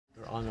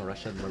honor,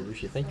 Rashed Al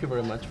Baloushi. Thank you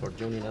very much for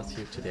joining us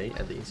here today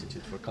at the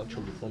Institute for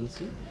Cultural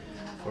Diplomacy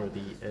for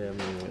the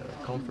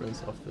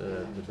conference of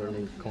the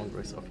Berlin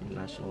Congress of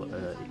International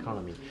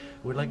Economy.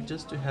 We'd like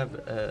just to have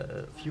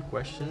a few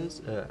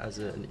questions as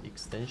an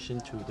extension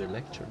to the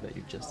lecture that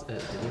you just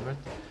delivered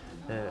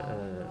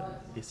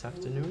this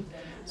afternoon.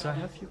 So I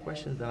have a few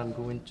questions that I'm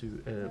going to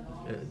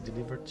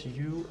deliver to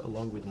you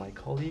along with my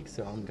colleagues.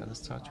 So I'm going to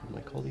start with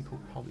my colleague who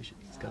probably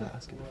is going to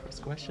ask you the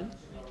first question.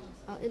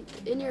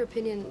 In your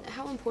opinion,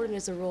 how important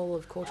is the role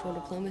of cultural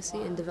diplomacy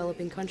in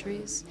developing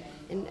countries?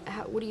 And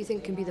what do you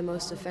think can be the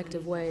most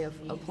effective way of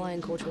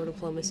applying cultural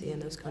diplomacy in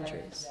those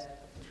countries?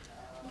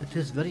 It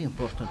is very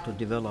important to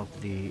develop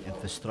the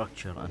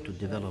infrastructure and to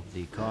develop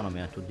the economy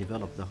and to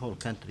develop the whole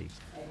country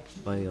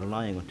by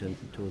relying on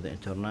to the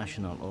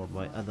international or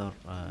by other,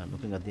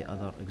 looking at the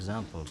other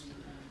examples.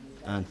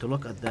 And to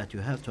look at that, you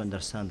have to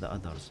understand the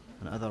others.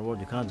 In other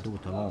words, you cannot do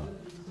it alone.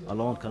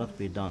 Alone cannot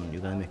be done.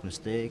 You're going to make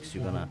mistakes.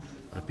 You're going to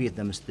repeat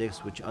the mistakes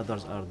which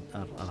others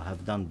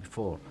have done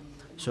before.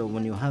 So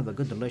when you have a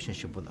good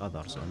relationship with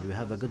others and you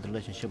have a good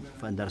relationship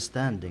of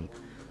understanding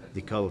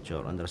the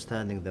culture,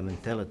 understanding the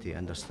mentality,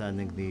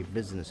 understanding the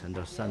business,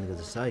 understanding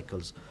the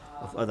cycles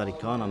of other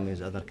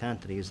economies, other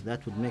countries,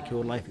 that would make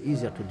your life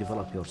easier to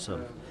develop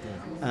yourself.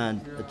 And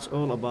it's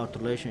all about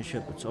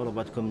relationship, it's all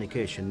about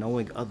communication,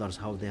 knowing others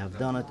how they have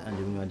done it, and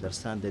when you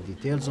understand the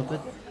details of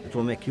it, it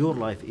will make your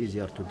life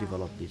easier to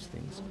develop these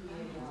things.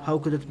 How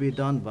could it be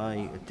done?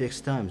 It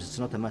takes time. It's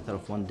not a matter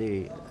of one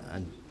day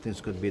and things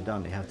could be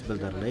done. You have to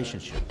build a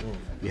relationship.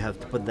 You have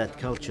to put that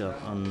culture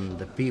on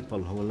the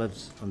people who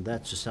lives on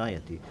that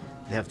society.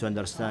 They have to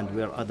understand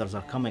where others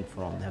are coming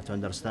from. They have to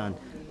understand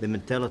the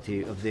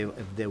mentality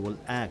if they will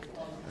act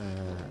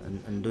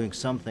and doing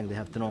something. They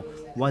have to know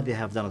why they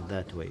have done it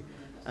that way.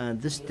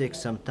 And this takes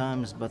some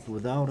time, but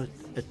without it,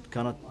 it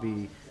cannot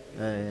be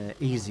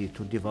easy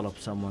to develop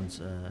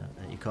someone's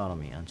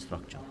economy and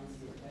structure.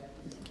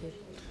 Thank you.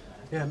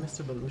 Yeah,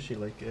 Mr. Baloushi,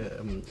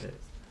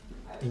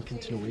 in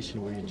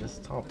continuation where you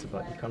just talked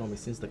about economy,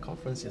 since the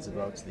conference is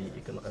about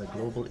the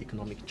global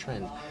economic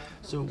trend.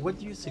 So what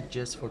do you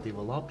suggest for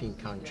developing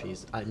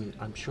countries? I mean,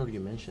 I'm sure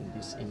you mentioned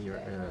this in your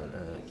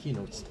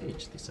keynote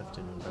speech this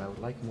afternoon, but I would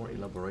like more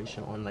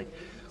elaboration on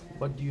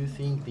what do you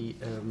think the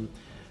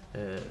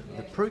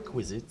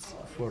prerequisites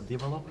for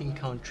developing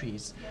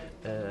countries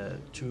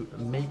to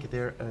make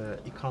their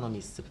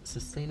economies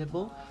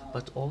sustainable,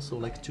 but also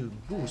to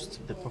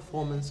boost the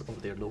performance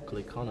of their local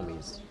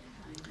economies?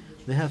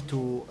 They have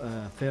to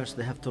first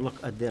they have to look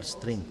at their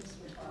strength,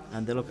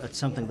 and they look at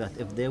something that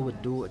if they would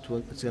do it,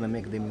 it's going to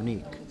make them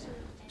unique.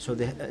 So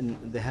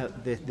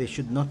they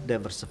should not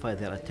diversify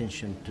their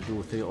attention to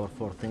do 3 or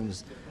 4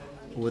 things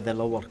with a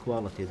lower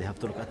quality. They have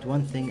to look at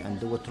one thing and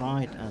do it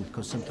right and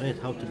concentrate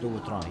how to do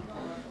it right.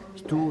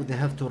 2, they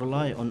have to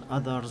rely on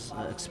others'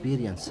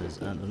 experiences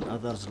and on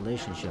others'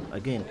 relationship.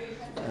 Again,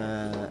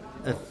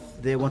 if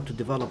they want to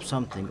develop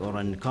something or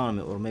an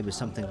economy or maybe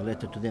something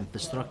related to the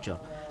infrastructure,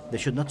 they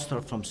should not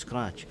start from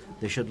scratch.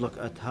 They should look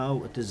at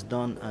how it is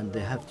done, and they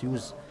have to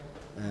use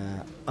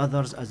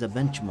others as a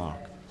benchmark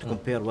to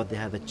compare what they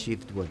have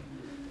achieved with.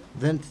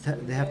 Then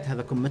they have to have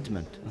a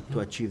commitment to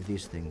achieve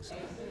these things.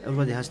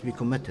 Everybody has to be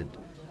committed.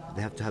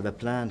 They have to have a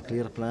plan,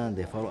 clear plan.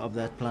 They follow up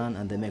that plan,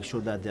 and they make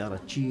sure that they are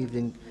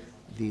achieving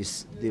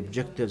the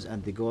objectives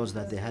and the goals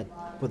that they had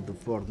put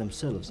for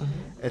themselves.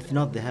 If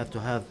not, they have to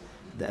have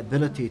the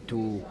ability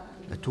to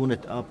tune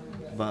it up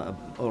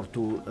or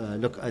to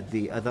look at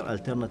the other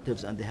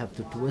alternatives, and they have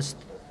to twist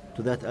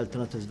to that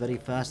alternatives very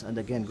fast and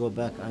again go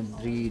back and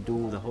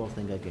redo the whole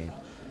thing again.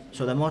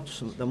 So the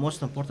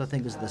most important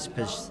thing is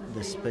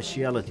the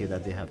speciality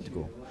that they have to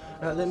go.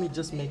 Let me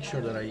just make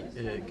sure that I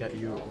got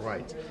you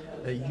right.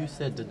 You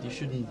said that you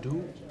shouldn't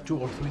do 2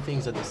 or 3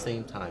 things at the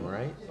same time,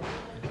 right?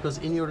 Because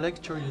in your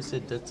lecture you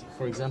said that,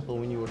 for example,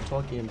 when you were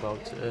talking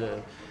about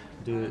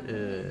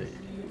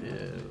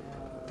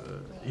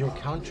your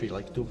country,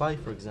 like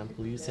Dubai, for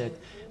example, you said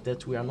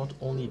that we are not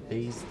only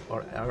based,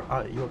 or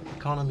your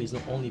economy is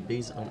not only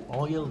based on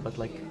oil, but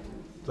like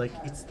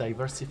it's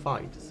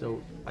diversified.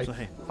 So I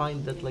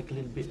find that a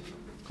little bit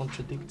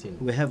contradicting.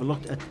 We have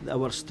looked at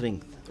our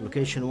strength.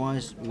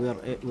 Location-wise,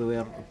 we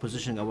are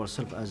positioning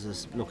ourselves as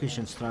a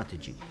location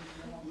strategy.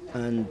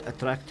 And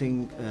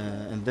attracting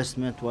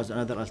investment was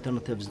another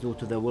alternative due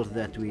to the wealth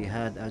that we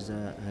had as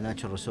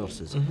natural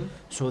resources.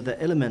 So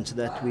the elements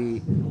that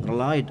we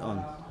relied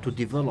on to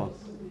develop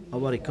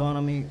our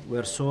economy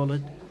were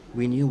solid.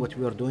 We knew what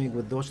we were doing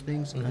with those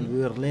things, and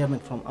we were learning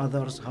from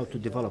others how to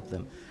develop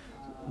them.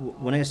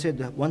 When I said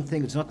one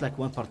thing, it's not like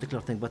one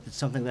particular thing, but it's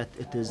something that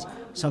it is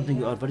something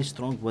you are very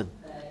strong with,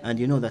 and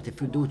you know that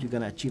if you do it, you're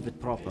going to achieve it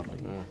properly.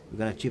 You're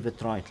going to achieve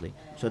it rightly.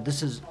 So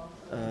this is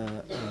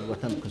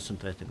what I'm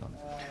concentrating on.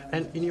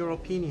 And in your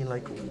opinion,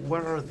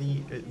 what are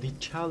the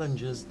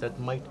challenges that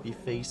might be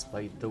faced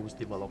by those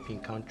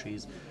developing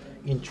countries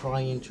in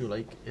trying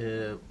to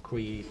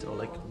create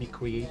or be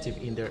creative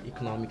in their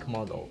economic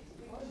model?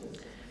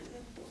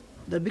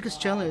 The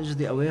biggest challenge is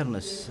the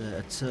awareness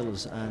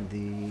itself and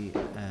the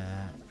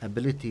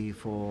ability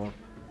for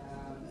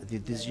the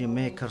decision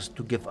makers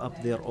to give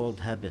up their old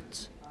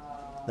habits.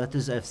 That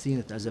is, I've seen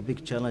it as a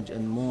big challenge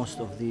in most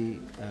of the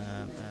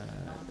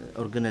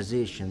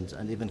organizations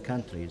and even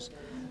countries,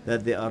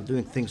 that they are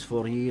doing things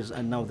for years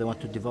and now they want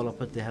to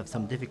develop it. They have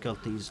some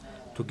difficulties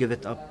to give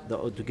up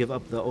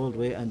the old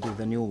way and do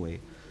the new way.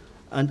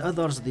 And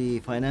others, the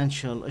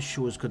financial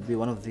issues could be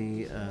one of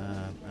the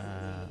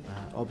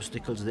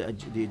obstacles. The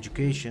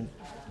education,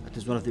 it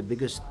is one of the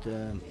biggest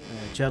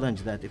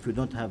challenge, that if you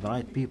don't have the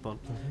right people,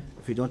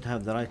 if you don't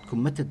have the right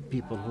committed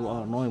people who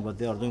are knowing what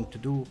they are going to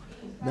do,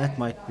 that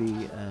might be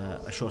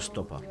a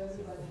showstopper.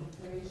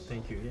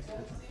 Thank you. Yes.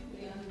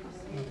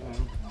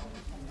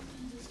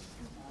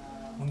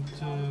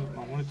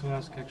 I wanted to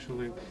ask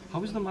actually,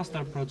 how is the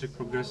Masdar project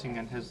progressing,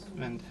 and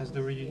has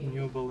the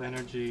Renewable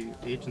Energy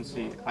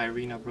Agency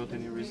IRENA brought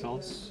any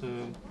results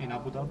in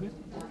Abu Dhabi?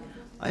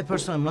 I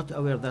personally am not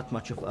aware that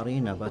much of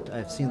ARENA, but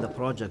I've seen the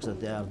projects that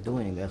they are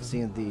doing. I've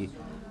seen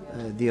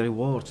the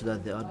rewards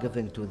that they are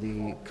giving to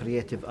the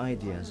creative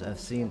ideas. I've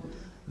seen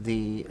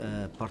the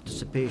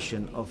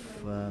participation of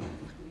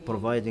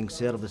providing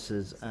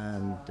services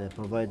and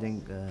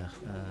providing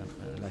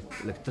like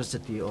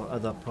electricity or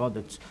other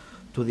products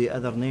to the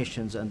other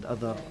nations and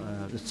other,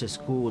 let's say,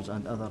 schools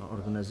and other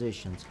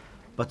organizations.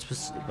 But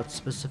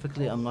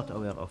specifically, I'm not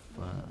aware of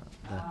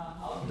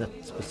that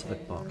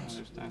specific part. I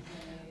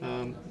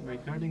understand.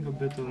 Regarding a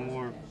bit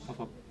more of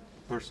a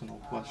personal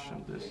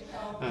question,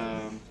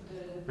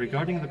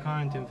 regarding the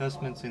current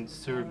investments in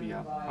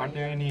Serbia, are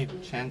there any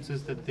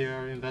chances that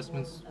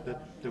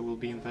there will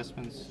be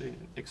investments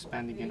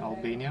expanding in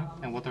Albania,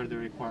 and what are the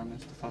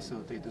requirements to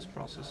facilitate this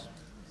process?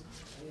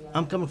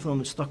 I'm coming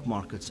from stock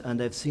markets,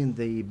 and I've seen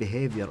the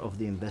behavior of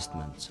the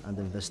investments and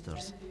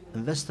investors.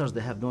 Investors,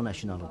 they have no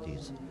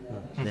nationalities.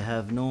 They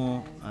have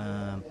no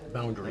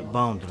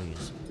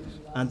boundaries.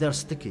 And they're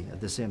sticky at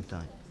the same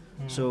time.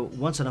 So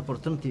once an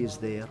opportunity is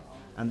there,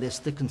 and they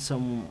stick in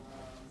some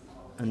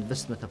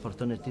investment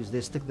opportunities,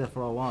 they stick there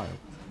for a while.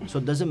 So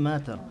it doesn't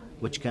matter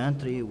which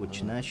country,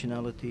 which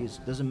nationalities,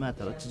 doesn't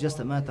matter. It's just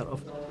a matter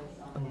of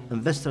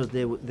investors,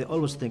 they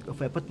always think,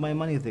 if I put my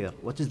money there,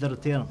 what is the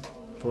return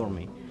for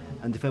me?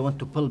 And if I want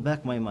to pull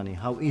back my money,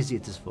 how easy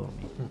it is for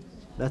me.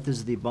 That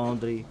is the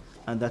boundary,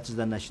 and that is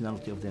the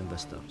nationality of the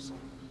investors.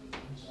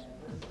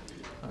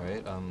 All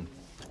right,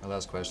 our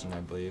last question, I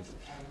believe.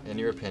 In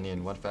your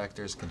opinion, what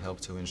factors can help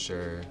to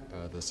ensure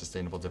the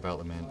sustainable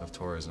development of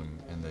tourism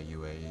in the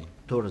UAE?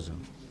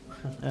 Tourism.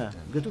 Yeah,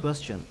 good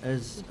question.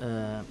 Is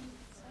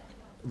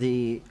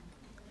the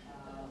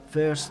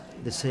first,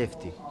 the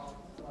safety.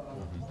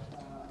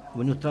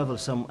 When you travel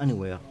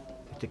anywhere,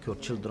 you take your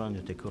children,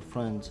 you take your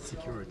friends.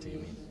 Security, you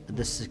mean?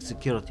 The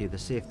security, the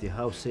safety,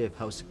 how safe,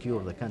 how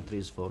secure the country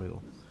is for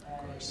you.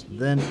 Of course.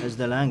 Then is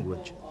the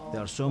language.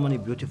 There are so many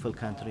beautiful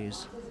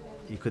countries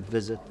you could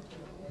visit,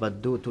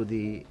 but due to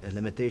the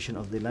limitation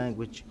of the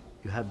language,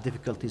 you have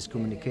difficulties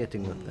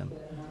communicating with them,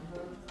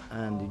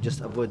 and you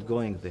just avoid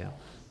going there.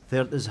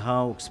 Third is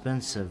how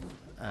expensive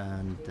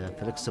and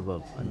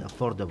flexible and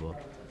affordable.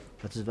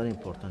 That is very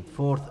important.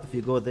 Fourth, if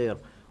you go there,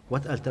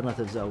 what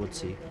alternatives I would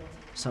see?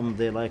 Some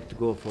they like to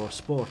go for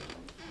sport.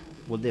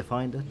 Will they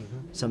find it?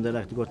 Some they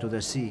like to go to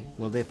the sea.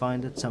 Will they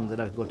find it? Some they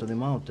like to go to the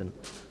mountain.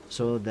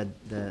 So that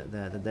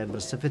the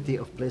diversity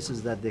of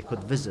places that they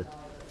could visit.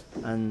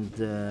 And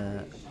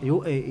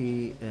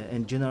UAE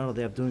in general,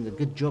 they are doing a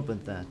good job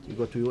in that. You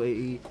go to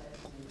UAE,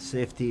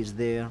 safety is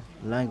there,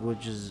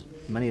 languages,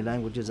 many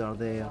languages are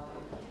there,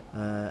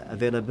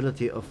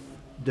 availability of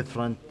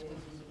different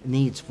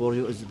needs for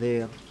you is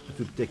there. If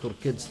you take your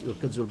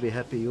kids will be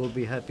happy, you'll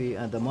be happy,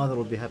 and the mother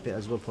will be happy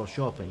as well for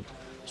shopping.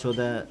 So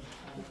the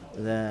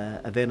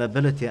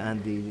availability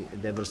and the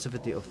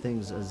diversity of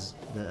things is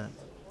the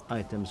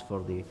items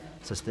for the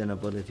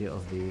sustainability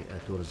of the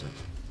tourism.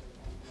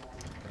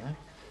 Okay.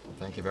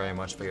 Thank you very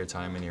much for your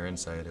time and your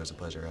insight. It was a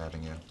pleasure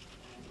having you.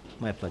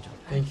 My pleasure.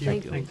 Thank you.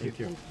 Thank you. Thank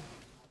you.